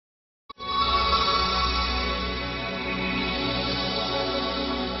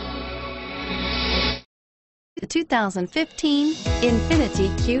The 2015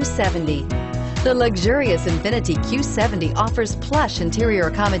 Infiniti Q70. The luxurious Infiniti Q70 offers plush interior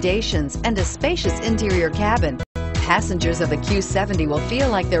accommodations and a spacious interior cabin. Passengers of the Q70 will feel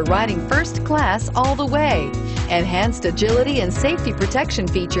like they're riding first class all the way. Enhanced agility and safety protection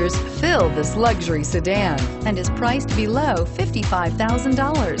features fill this luxury sedan and is priced below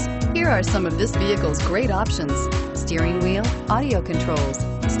 $55,000. Here are some of this vehicle's great options: steering wheel audio controls,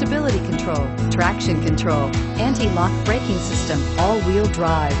 stability control, traction control, anti-lock braking system, all-wheel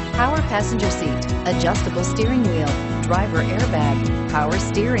drive, power passenger seat, adjustable steering wheel, driver airbag, power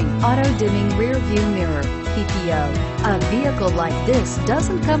steering, auto-dimming rear view mirror, PPO. A vehicle like this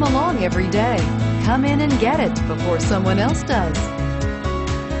doesn't come along every day. Come in and get it before someone else does.